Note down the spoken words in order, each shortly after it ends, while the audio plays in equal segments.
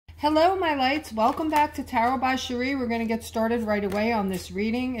Hello, my lights. Welcome back to Tarot by Cherie. We're going to get started right away on this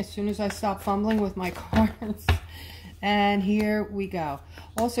reading as soon as I stop fumbling with my cards. And here we go.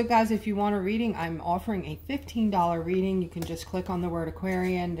 Also, guys, if you want a reading, I'm offering a $15 reading. You can just click on the word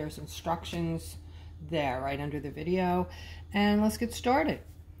Aquarian. There's instructions there right under the video. And let's get started.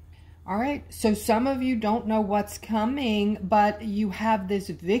 All right. So some of you don't know what's coming, but you have this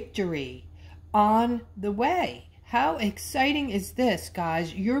victory on the way. How exciting is this,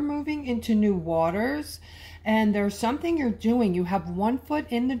 guys? You're moving into new waters, and there's something you're doing. You have one foot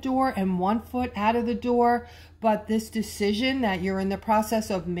in the door and one foot out of the door, but this decision that you're in the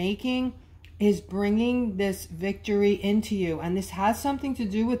process of making is bringing this victory into you. And this has something to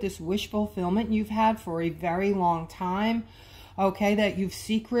do with this wish fulfillment you've had for a very long time, okay, that you've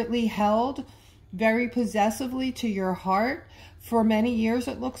secretly held very possessively to your heart for many years,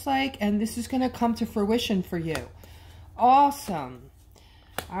 it looks like, and this is going to come to fruition for you. Awesome.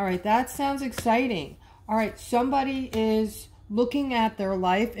 All right, that sounds exciting. All right, somebody is looking at their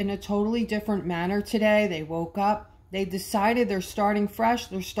life in a totally different manner today. They woke up, they decided they're starting fresh,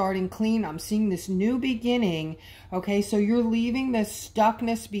 they're starting clean. I'm seeing this new beginning. Okay, so you're leaving this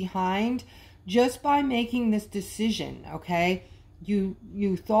stuckness behind just by making this decision. Okay,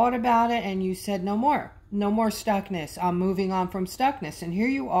 you thought about it and you said no more stuckness. I'm moving on from stuckness. And here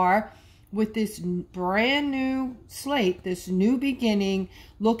you are with this brand new slate, this new beginning,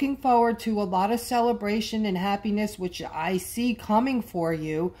 looking forward to a lot of celebration and happiness, which I see coming for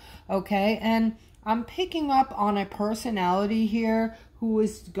you, okay? And I'm picking up on a personality here who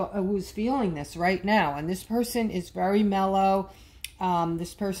is feeling this right now. And this person is very mellow.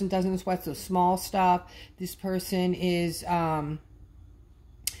 This person doesn't sweat the small stuff. This person is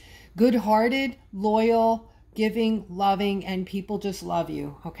good-hearted, loyal, giving, loving, and people just love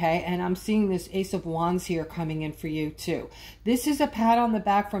you, okay? And I'm seeing this Ace of Wands here coming in for you too. This is a pat on the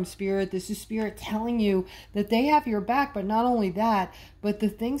back from Spirit. This is Spirit telling you that they have your back, but not only that, but the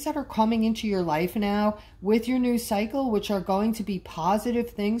things that are coming into your life now with your new cycle, which are going to be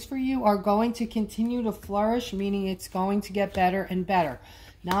positive things for you, are going to continue to flourish, meaning it's going to get better and better.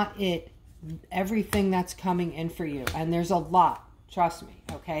 Not everything that's coming in for you. And there's a lot. Trust me,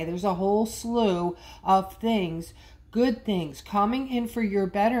 okay? There's a whole slew of things, good things, coming in for your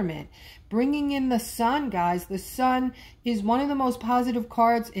betterment. Bringing in the sun, guys. The sun is one of the most positive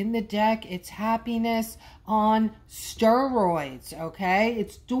cards in the deck. It's happiness on steroids, okay?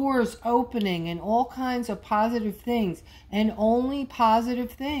 It's doors opening and all kinds of positive things, and only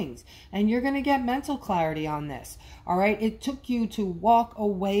positive things. And you're going to get mental clarity on this, all right? It took you to walk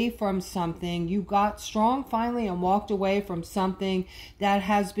away from something. You got strong finally and walked away from something that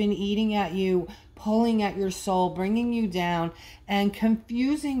has been eating at you, pulling at your soul, bringing you down, and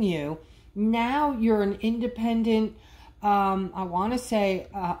confusing you. Now you're an independent, I want to say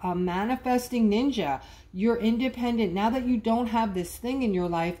a manifesting ninja. You're independent. Now that you don't have this thing in your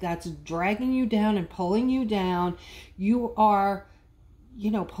life that's dragging you down and pulling you down, you are,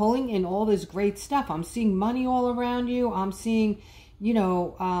 you know, pulling in all this great stuff. I'm seeing money all around you. I'm seeing, you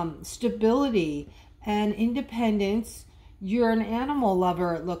know, stability and independence. You're an animal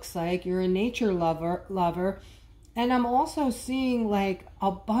lover, it looks like. You're a nature lover. And I'm also seeing like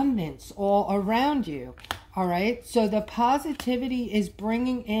abundance all around you. All right. So the positivity is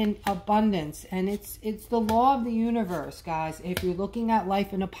bringing in abundance, and it's the law of the universe, guys. If you're looking at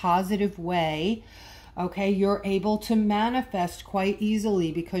life in a positive way, okay, you're able to manifest quite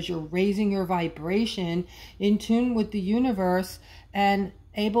easily because you're raising your vibration in tune with the universe and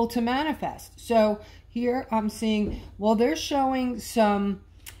able to manifest. So here I'm seeing, well, they're showing some,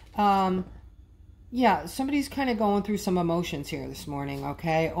 yeah, somebody's kind of going through some emotions here this morning,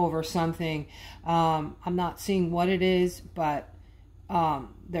 okay, over something. I'm not seeing what it is, but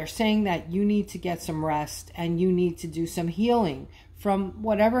they're saying that you need to get some rest and you need to do some healing from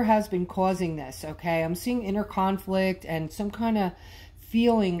whatever has been causing this, okay? I'm seeing inner conflict and some kind of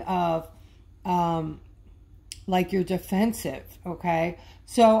feeling of like you're defensive, okay?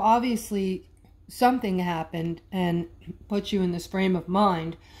 So obviously something happened and put you in this frame of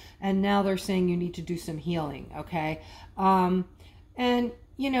mind, and now they're saying you need to do some healing, okay? And,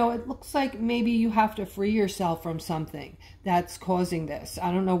 you know, it looks like maybe you have to free yourself from something that's causing this.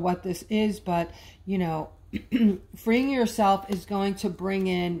 I don't know what this is, but, you know, freeing yourself is going to bring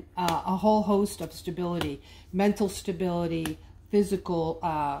in a whole host of stability, mental stability, physical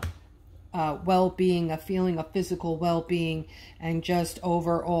well-being, a feeling of physical well-being, and just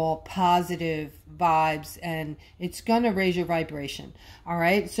overall positive vibes, and it's going to raise your vibration. All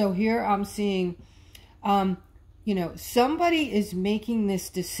right, so here I'm seeing you know, somebody is making this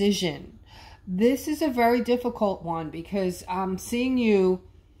decision. This is a very difficult one because I'm seeing you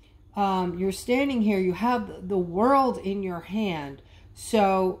you're standing here, you have the world in your hand.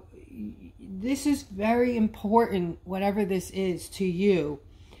 So this is very important, whatever this is to you.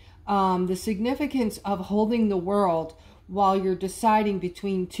 The significance of holding the world while you're deciding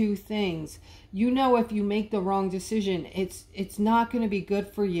between two things. You know, if you make the wrong decision, it's not going to be good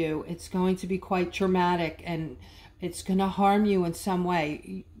for you. It's going to be quite traumatic, and it's going to harm you in some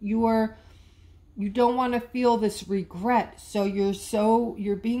way. You don't want to feel this regret. So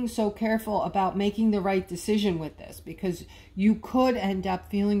you're being so careful about making the right decision with this, because you could end up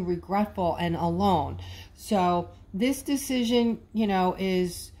feeling regretful and alone. So this decision, you know,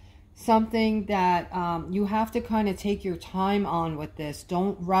 is something that you have to kind of take your time on with this.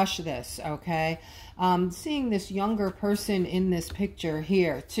 Don't rush this, okay? Seeing this younger person in this picture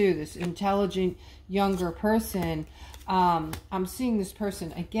here too, this intelligent younger person. I'm seeing this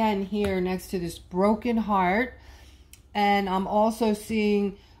person again here next to this broken heart, and I'm also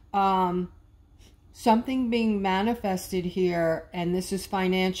seeing something being manifested here, and this is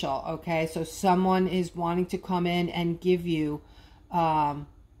financial, okay? So someone is wanting to come in and give you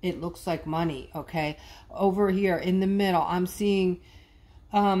it looks like money, okay? Over here in the middle, I'm seeing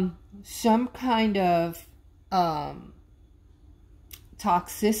some kind of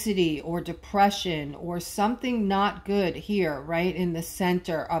toxicity or depression or something not good here, right in the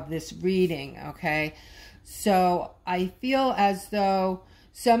center of this reading, okay? So I feel as though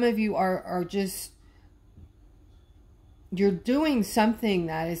some of you are just, you're doing something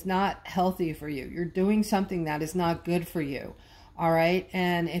that is not healthy for you. You're doing something that is not good for you. All right,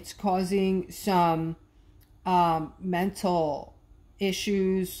 and it's causing some mental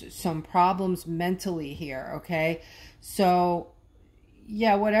issues, some problems mentally here, okay? So,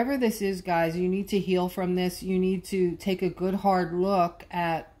 yeah, whatever this is, guys, you need to heal from this. You need to take a good hard look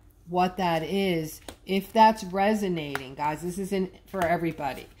at what that is. If that's resonating, guys, this isn't for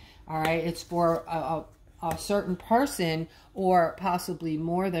everybody, all right? It's for a certain person, or possibly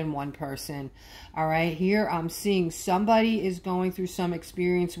more than one person. All right, here I'm seeing somebody is going through some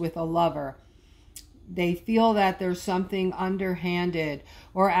experience with a lover. They feel that there's something underhanded,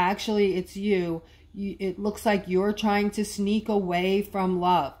 or actually it's you. It looks like you're trying to sneak away from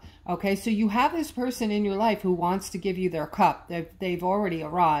love. Okay, so you have this person in your life who wants to give you their cup. They've already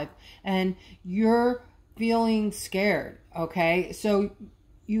arrived, and you're feeling scared. Okay, so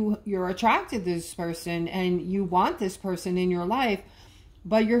you're attracted to this person and you want this person in your life,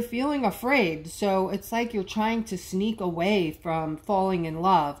 but you're feeling afraid. So it's like you're trying to sneak away from falling in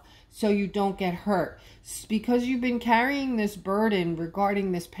love so you don't get hurt. It's because you've been carrying this burden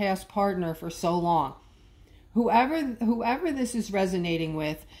regarding this past partner for so long. Whoever this is resonating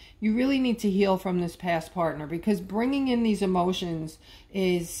with, you really need to heal from this past partner, because bringing in these emotions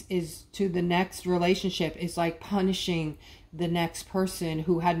is to the next relationship is like punishing the next person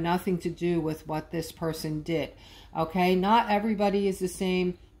who had nothing to do with what this person did. Okay, not everybody is the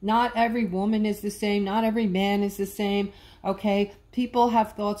same. Not every woman is the same. Not every man is the same. Okay, people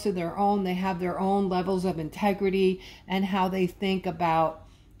have thoughts of their own. They have their own levels of integrity and how they think about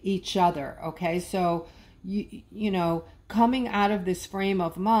each other. Okay, so you know, coming out of this frame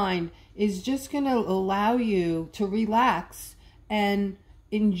of mind is just going to allow you to relax and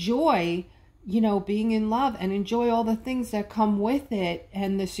enjoy, you know, being in love, and enjoy all the things that come with it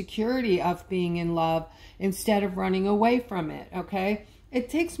and the security of being in love, instead of running away from it. Okay, it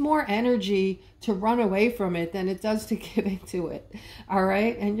takes more energy to run away from it than it does to give into it. All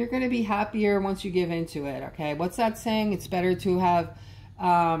right, and you're going to be happier once you give into it. Okay, what's that saying? It's better to have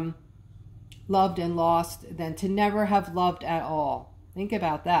loved and lost than to never have loved at all. Think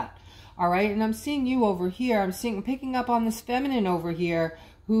about that. All right, and I'm seeing you over here. I'm picking up on this feminine over here,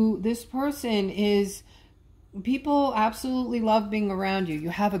 who this person is. People absolutely love being around you. You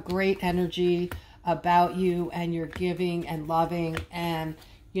have a great energy about you, and you're giving and loving, and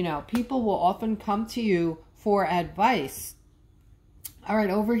you know, people will often come to you for advice. All right,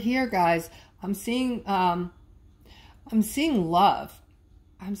 over here, guys, I'm seeing love.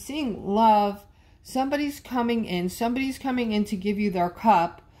 I'm seeing love. Somebody's coming in to give you their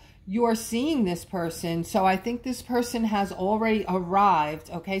cup. You're seeing this person, so I think this person has already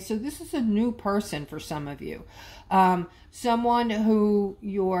arrived. Okay, so this is a new person for some of you. Someone who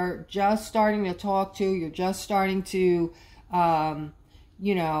you're just starting to talk to, you're just starting to,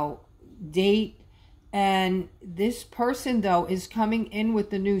 you know, date. And this person, though, is coming in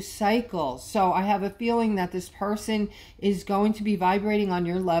with the new cycle. So I have a feeling that this person is going to be vibrating on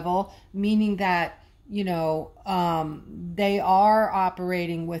your level, meaning that you know, they are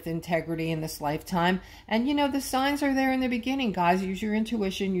operating with integrity in this lifetime. And, you know, the signs are there in the beginning, guys. Use your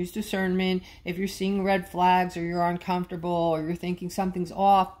intuition, use discernment. If you're seeing red flags or you're uncomfortable or you're thinking something's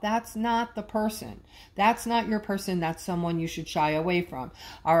off, that's not the person. That's not your person. That's someone you should shy away from.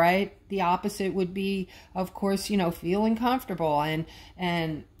 All right. The opposite would be, of course, you know, feeling comfortable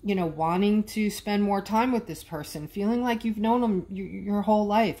and, you know, wanting to spend more time with this person, feeling like you've known them your whole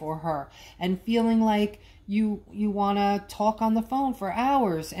life or her, and feeling like you want to talk on the phone for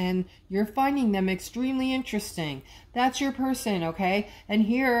hours and you're finding them extremely interesting. That's your person, okay? And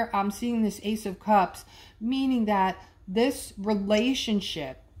here I'm seeing this Ace of Cups, meaning that this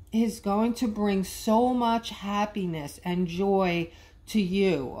relationship is going to bring so much happiness and joy to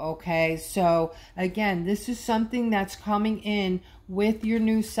you, okay? So again, this is something that's coming in with your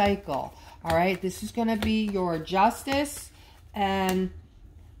new cycle. All right, this is going to be your justice. And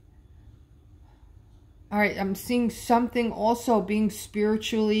all right, I'm seeing something also being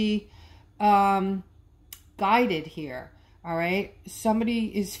spiritually guided here. All right,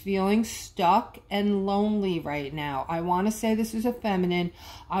 somebody is feeling stuck and lonely right now. I want to say this is a feminine.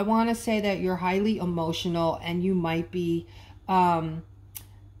 I want to say that you're highly emotional and you might be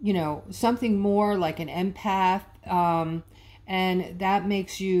you know, something more like an empath, and that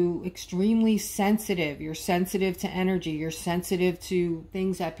makes you extremely sensitive. You're sensitive to energy. You're sensitive to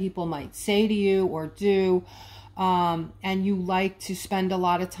things that people might say to you or do, and you like to spend a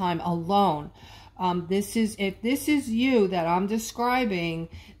lot of time alone. If this is you that I'm describing,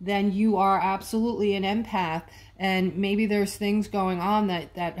 then you are absolutely an empath. And maybe there's things going on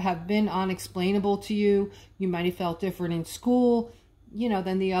that have been unexplainable to you. You might have felt different in school, you know,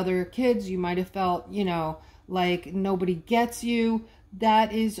 than the other kids. You might have felt, you know, like nobody gets you.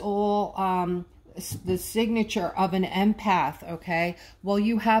 That is all the signature of an empath, okay? Well,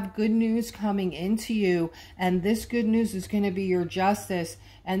 you have good news coming into you, and this good news is going to be your justice,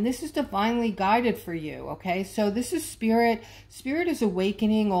 and this is divinely guided for you, okay? So this is spirit. Spirit is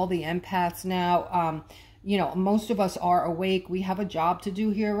awakening all the empaths now. You know, most of us are awake. We have a job to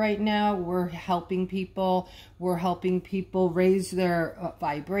do here right now. We're helping people. We're helping people raise their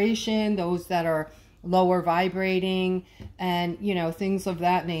vibration, those that are lower vibrating, and, you know, things of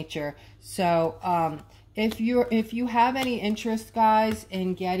that nature. So if you have any interest, guys,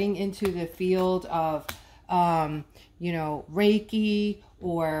 in getting into the field of, you know, Reiki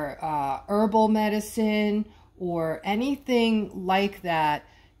or herbal medicine or anything like that,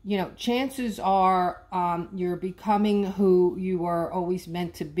 you know, chances are you're becoming who you are always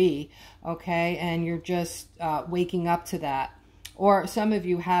meant to be, okay? And you're just waking up to that. Or some of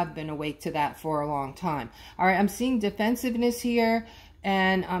you have been awake to that for a long time. All right, I'm seeing defensiveness here,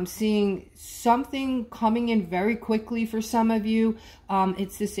 and I'm seeing something coming in very quickly for some of you.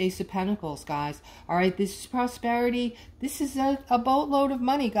 It's this Ace of Pentacles, guys. All right, this is prosperity. This is a boatload of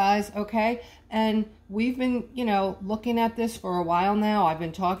money, guys, okay? And we've been, you know, looking at this for a while now. I've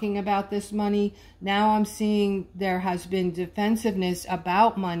been talking about this money. Now I'm seeing there has been defensiveness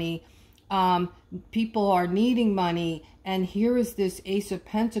about money. People are needing money. And here is this Ace of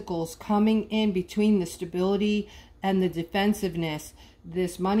Pentacles coming in between the stability and the defensiveness.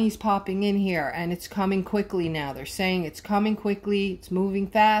 This money's popping in here, and it's coming quickly now. They're saying it's coming quickly, it's moving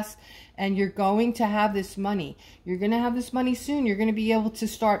fast, and you're going to have this money. You're going to have this money soon. You're going to be able to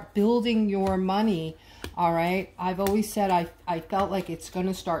start building your money, all right? I've always said I felt like it's going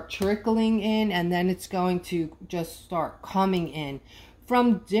to start trickling in, and then it's going to just start coming in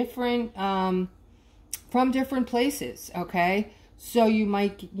from different places, okay? So you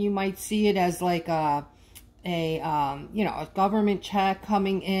might see it as like you know, a government check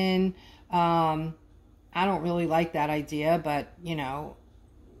coming in. I don't really like that idea, but, you know,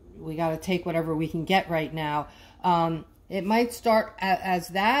 we got to take whatever we can get right now. It might start as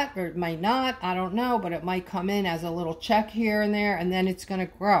that, or it might not. I don't know, but it might come in as a little check here and there, and then it's going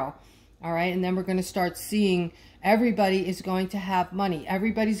to grow. All right, and then we're going to start seeing everybody is going to have money.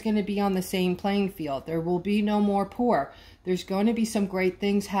 Everybody's going to be on the same playing field. There will be no more poor. There's going to be some great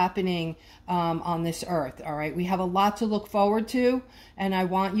things happening on this earth, all right? We have a lot to look forward to, and I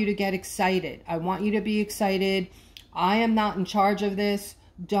want you to get excited. I want you to be excited. I am not in charge of this.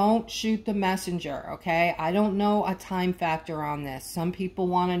 Don't shoot the messenger, okay? I don't know a time factor on this. Some people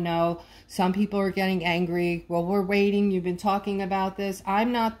want to know. Some people are getting angry. Well, we're waiting. You've been talking about this.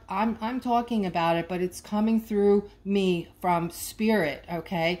 I'm talking about it, but it's coming through me from spirit,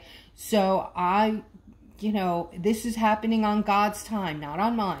 okay? So you know, this is happening on God's time, not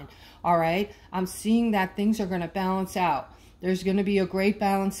on mine, all right? I'm seeing that things are going to balance out. There's going to be a great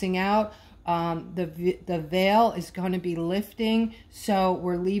balancing out. The veil is going to be lifting. So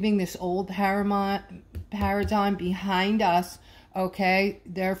we're leaving this old paradigm behind us. Okay,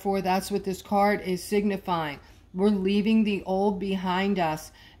 therefore that's what this card is signifying. We're leaving the old behind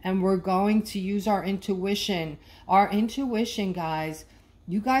us, and we're going to use our intuition. Our intuition, guys,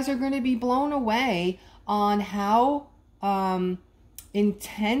 you guys are going to be blown away on how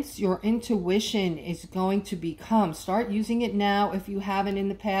intense your intuition is going to become. Start using it now if you haven't in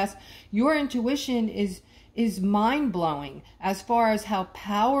the past. Your intuition is mind-blowing as far as how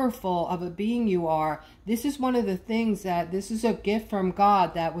powerful of a being you are. This is one of the things that, this is a gift from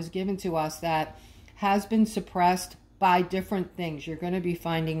God that was given to us that has been suppressed by different things. You're going to be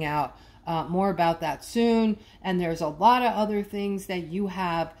finding out more about that soon. And there's a lot of other things that you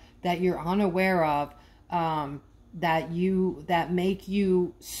have that you're unaware of, that make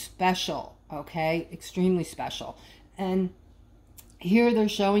you special, okay? Extremely special. And here they're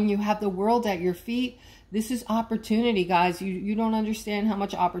showing you have the world at your feet. This is opportunity, guys. You don't understand how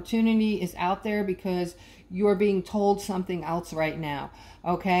much opportunity is out there because you're being told something else right now,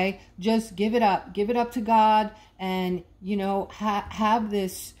 okay? Just give it up. Give it up to God, and, you know, have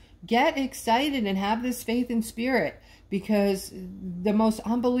this, get excited and have this faith and spirit, because the most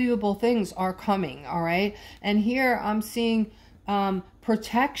unbelievable things are coming, all right? And here I'm seeing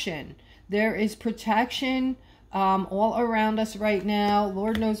protection. There is protection all around us right now.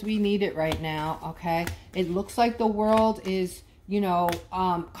 Lord knows we need it right now, okay? It looks like the world is, you know,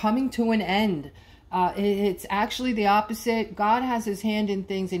 coming to an end. It's actually the opposite. God has his hand in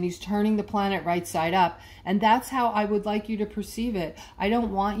things, and he's turning the planet right side up. And that's how I would like you to perceive it. I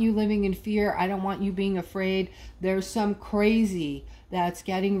don't want you living in fear. I don't want you being afraid. There's some crazy that's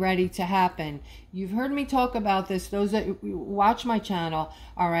getting ready to happen. You've heard me talk about this, those that watch my channel,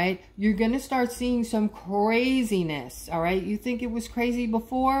 all right? You're going to start seeing some craziness, all right? You think it was crazy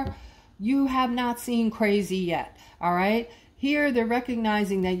before? You have not seen crazy yet, all right? Here, they're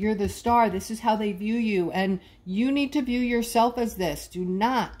recognizing that you're the star. This is how they view you, and you need to view yourself as this. Do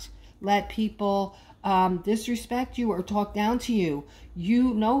not let people disrespect you or talk down to you.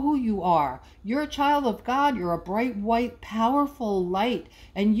 You know who you are. You're a child of God. You're a bright, white, powerful light,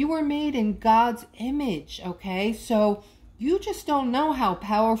 and you were made in God's image, okay? So you just don't know how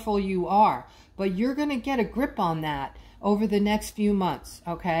powerful you are, but you're going to get a grip on that over the next few months,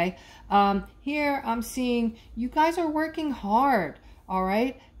 okay? Here I'm seeing you guys are working hard, all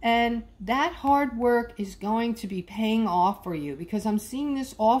right? And that hard work is going to be paying off for you, because I'm seeing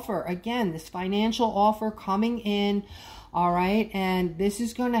this offer, again, this financial offer coming in, all right? And this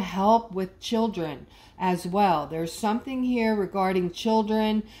is going to help with children as well. There's something here regarding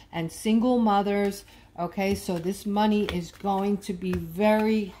children and single mothers, okay? So this money is going to be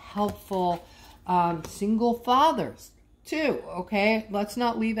very helpful. Single fathers too, okay? Let's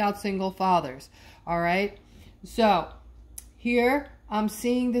not leave out single fathers, all right? So here I'm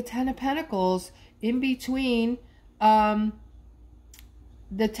seeing the Ten of Pentacles in between. The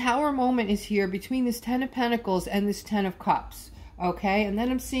Tower moment is here between this Ten of Pentacles and this Ten of Cups, okay? And then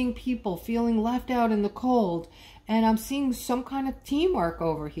I'm seeing people feeling left out in the cold, and I'm seeing some kind of teamwork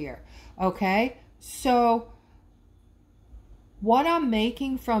over here, okay? So what I'm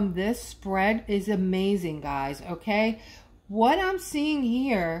making from this spread is amazing, guys, okay? What I'm seeing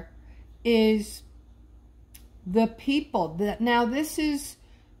here is the people that, now this is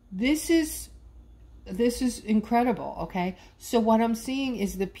incredible, okay? So what I'm seeing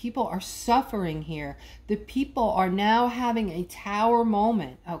is the people are suffering here. The people are now having a tower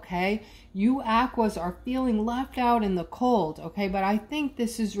moment, okay? You Aquas are feeling left out in the cold, okay? But I think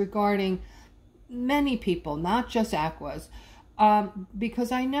this is regarding many people, not just Aquas.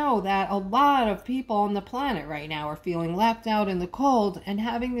 Because I know that a lot of people on the planet right now are feeling left out in the cold and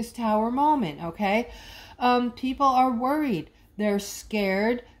having this tower moment, okay? People are worried. They're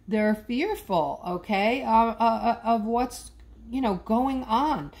scared. They're fearful, okay, of what's, you know, going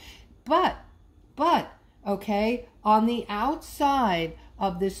on. But, okay, on the outside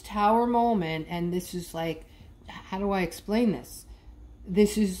of this tower moment, and this is like, how do I explain this?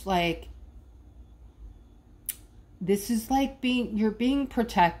 This is like you're being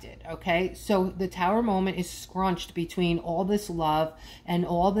protected, okay? So the tower moment is scrunched between all this love and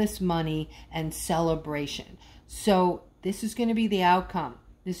all this money and celebration. So this is going to be the outcome.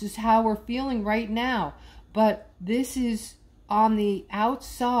 This is how we're feeling right now. But this is on the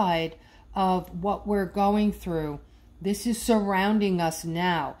outside of what we're going through. This is surrounding us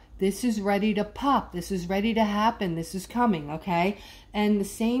now. This is ready to pop. This is ready to happen. This is coming, okay? And the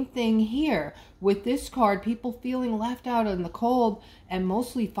same thing here with this card, people feeling left out in the cold, and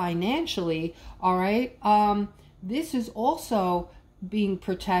mostly financially, all right? This is also being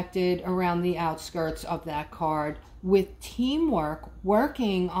protected around the outskirts of that card, with teamwork,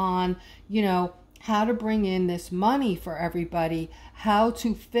 working on, you know, how to bring in this money for everybody, how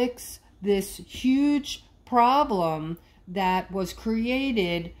to fix this huge problem that was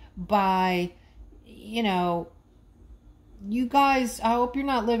created by, you know, you guys. I hope you're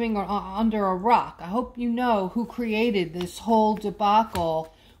not living under a rock. I hope you know who created this whole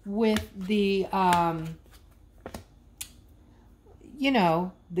debacle with the, you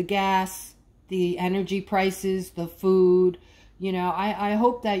know, the gas, the energy prices, the food. You know, I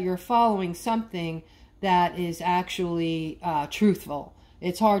hope that you're following something that is actually truthful.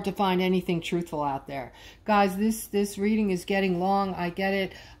 It's hard to find anything truthful out there. Guys, this reading is getting long. I get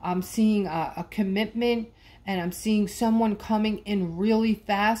it. I'm seeing a commitment, and I'm seeing someone coming in really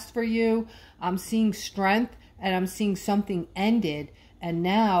fast for you. I'm seeing strength, and I'm seeing something ended. And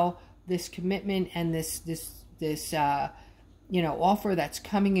now this commitment and this you know, offer that's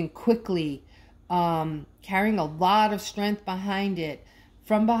coming in quickly, carrying a lot of strength behind it,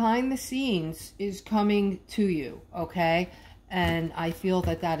 from behind the scenes, is coming to you, okay? And I feel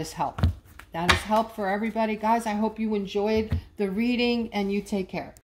that that is help. That is help for everybody. Guys, I hope you enjoyed the reading, and you take care.